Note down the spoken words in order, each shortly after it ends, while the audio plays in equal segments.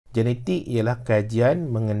Genetik ialah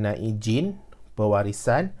kajian mengenai jin,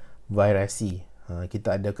 pewarisan, virasi.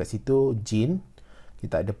 Kita ada kat situ jin,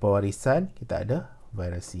 kita ada pewarisan, kita ada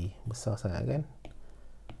virasi. Besar sangat kan?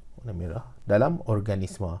 Warna merah. Dalam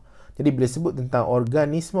organisma. Jadi bila sebut tentang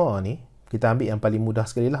organisma ni, kita ambil yang paling mudah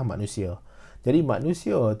sekali lah manusia. Jadi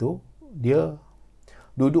manusia tu, dia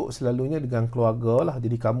duduk selalunya dengan keluarga lah.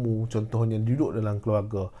 Jadi kamu contohnya duduk dalam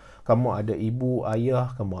keluarga. Kamu ada ibu,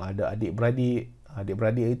 ayah, kamu ada adik-beradik.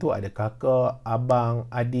 Adik-beradik itu ada kakak, abang,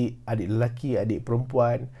 adik, adik lelaki, adik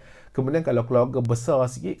perempuan. Kemudian kalau keluarga besar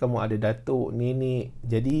sikit, kamu ada datuk, nenek.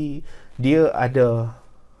 Jadi dia ada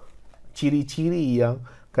ciri-ciri yang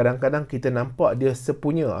kadang-kadang kita nampak dia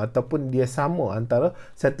sepunya ataupun dia sama antara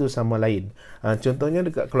satu sama lain. Contohnya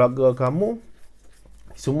dekat keluarga kamu,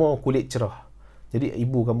 semua kulit cerah. Jadi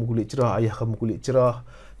ibu kamu kulit cerah, ayah kamu kulit cerah.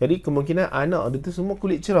 Jadi kemungkinan anak dia tu semua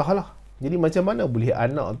kulit cerah lah. Jadi macam mana boleh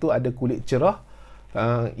anak tu ada kulit cerah,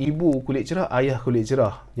 ibu kulit cerah, ayah kulit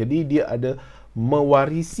cerah. Jadi dia ada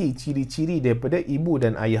mewarisi ciri-ciri daripada ibu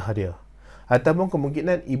dan ayah dia. Ataupun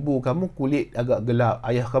kemungkinan ibu kamu kulit agak gelap,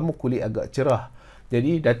 ayah kamu kulit agak cerah.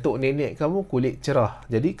 Jadi datuk nenek kamu kulit cerah.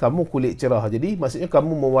 Jadi kamu kulit cerah. Jadi maksudnya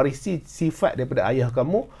kamu mewarisi sifat daripada ayah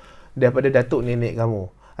kamu, daripada datuk nenek kamu.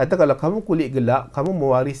 Atau kalau kamu kulit gelap, kamu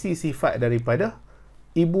mewarisi sifat daripada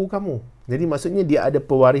ibu kamu. Jadi maksudnya dia ada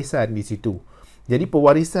pewarisan di situ. Jadi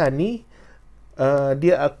pewarisan ni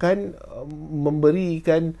dia akan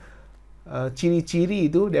memberikan ciri-ciri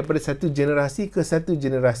itu daripada satu generasi ke satu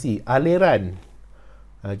generasi. Aliran.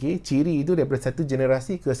 Okey, ciri itu daripada satu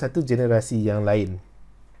generasi ke satu generasi yang lain.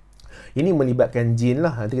 Ini melibatkan jin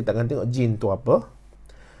lah. Nanti kita akan tengok jin tu apa.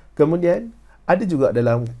 Kemudian ada juga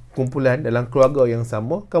dalam kumpulan, dalam keluarga yang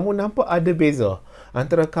sama, kamu nampak ada beza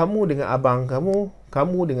antara kamu dengan abang kamu,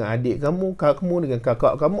 kamu dengan adik kamu, kamu dengan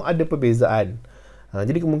kakak kamu, ada perbezaan.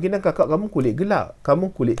 Jadi kemungkinan kakak kamu kulit gelap,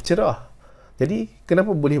 kamu kulit cerah. Jadi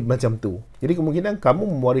kenapa boleh macam tu? Jadi kemungkinan kamu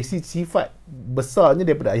mewarisi sifat besarnya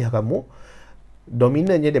daripada ayah kamu,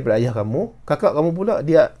 dominannya daripada ayah kamu. Kakak kamu pula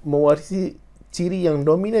dia mewarisi ciri yang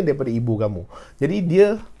dominan daripada ibu kamu. Jadi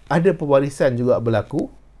dia ada pewarisan juga berlaku.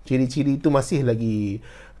 Ciri-ciri itu masih lagi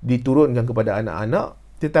diturunkan kepada anak-anak,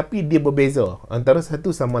 tetapi dia berbeza antara satu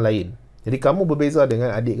sama lain. Jadi kamu berbeza dengan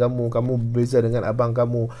adik kamu, kamu berbeza dengan abang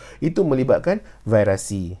kamu. Itu melibatkan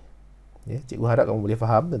virasi. Ya, cikgu harap kamu boleh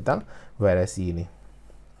faham tentang virasi ini.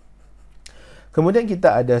 Kemudian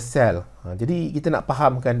kita ada sel. Jadi kita nak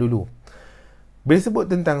fahamkan dulu. Bila sebut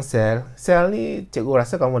tentang sel, sel ni cikgu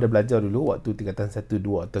rasa kamu ada belajar dulu waktu tingkatan 1,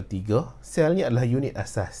 2 atau 3. Sel ni adalah unit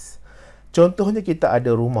asas. Contohnya kita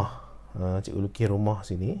ada rumah. Cikgu lukis rumah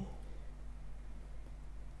sini.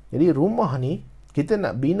 Jadi rumah ni, kita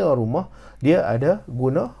nak bina rumah, dia ada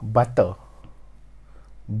guna bata.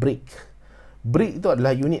 Brick. Brick tu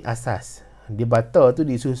adalah unit asas. Di bata tu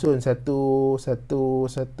disusun satu.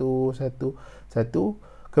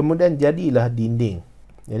 Kemudian jadilah dinding.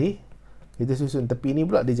 Jadi, kita susun tepi ni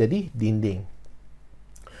pula dia jadi dinding.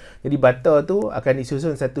 Jadi bata tu akan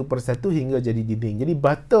disusun satu persatu hingga jadi dinding. Jadi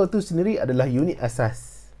bata tu sendiri adalah unit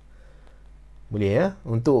asas. Boleh ya?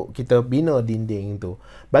 Untuk kita bina dinding tu.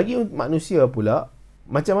 Bagi manusia pula,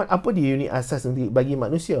 macam apa dia unit asas untuk bagi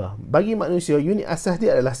manusia? Bagi manusia, unit asas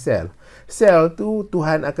dia adalah sel. Sel tu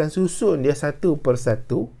Tuhan akan susun dia satu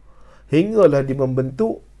persatu hinggalah dia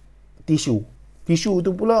membentuk tisu. Tisu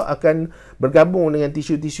tu pula akan bergabung dengan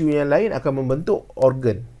tisu-tisu yang lain akan membentuk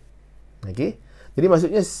organ. Okey? Jadi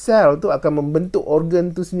maksudnya sel tu akan membentuk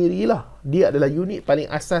organ tu sendirilah. Dia adalah unit paling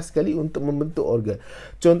asas sekali untuk membentuk organ.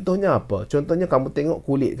 Contohnya apa? Contohnya kamu tengok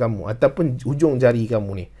kulit kamu ataupun hujung jari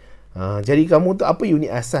kamu ni. Jari kamu tu apa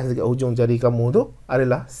unit asas dekat hujung jari kamu tu?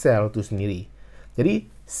 Adalah sel tu sendiri. Jadi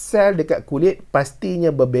sel dekat kulit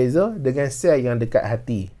pastinya berbeza dengan sel yang dekat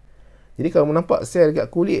hati. Jadi kalau nampak sel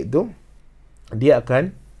dekat kulit tu, dia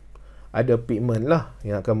akan ada pigmen lah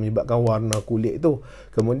yang akan menyebabkan warna kulit tu.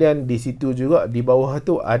 Kemudian di situ juga di bawah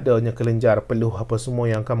tu adanya kelenjar peluh apa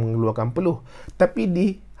semua yang akan mengeluarkan peluh. Tapi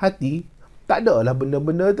di hati tak ada lah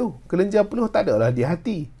benda-benda tu. Kelenjar peluh tak ada lah di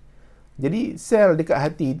hati. Jadi sel dekat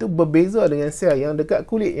hati tu berbeza dengan sel yang dekat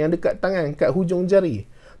kulit, yang dekat tangan, kat hujung jari.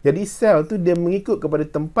 Jadi sel tu dia mengikut kepada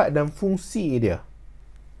tempat dan fungsi dia.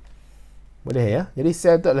 Boleh ya? Jadi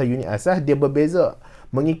sel tu adalah unit asas, dia berbeza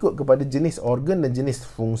mengikut kepada jenis organ dan jenis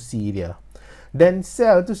fungsi dia. Dan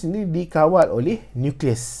sel tu sendiri dikawal oleh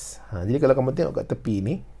nukleus. Jadi kalau kamu tengok kat tepi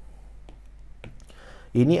ni,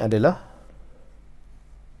 ini adalah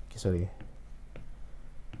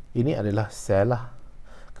ini adalah sel lah.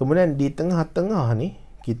 Kemudian di tengah-tengah ni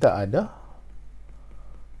kita ada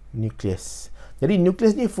nukleus. Jadi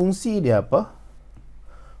nukleus ni fungsi dia apa?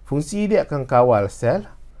 Fungsi dia akan kawal sel.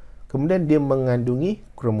 kemudian dia mengandungi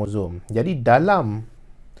kromosom. Jadi dalam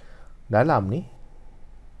ni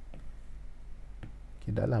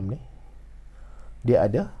dia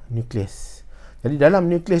ada nukleus. Jadi dalam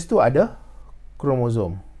nukleus tu ada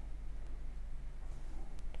kromosom.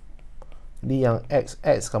 Jadi yang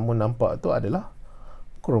XX kamu nampak tu adalah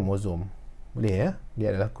kromosom. Boleh ya?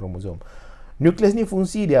 Dia adalah kromosom. Nukleus ni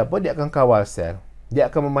fungsi dia apa? Dia akan kawal sel. Dia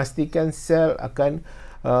akan memastikan sel akan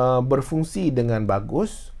berfungsi dengan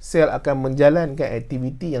bagus. Sel akan menjalankan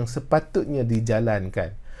aktiviti yang sepatutnya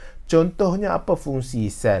dijalankan. Contohnya apa fungsi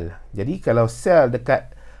sel? Jadi kalau sel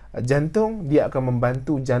dekat jantung, dia akan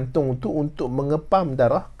membantu jantung tu untuk mengepam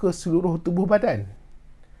darah ke seluruh tubuh badan.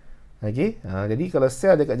 Okey, jadi kalau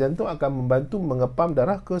sel dekat jantung akan membantu mengepam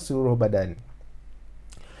darah ke seluruh badan.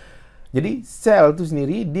 Jadi sel tu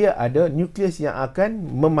sendiri dia ada nukleus yang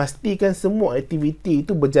akan memastikan semua aktiviti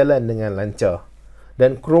itu berjalan dengan lancar.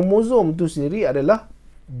 Dan kromosom tu sendiri adalah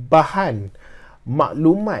bahan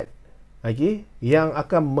maklumat, okey, yang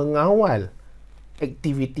akan mengawal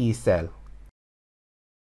aktiviti sel.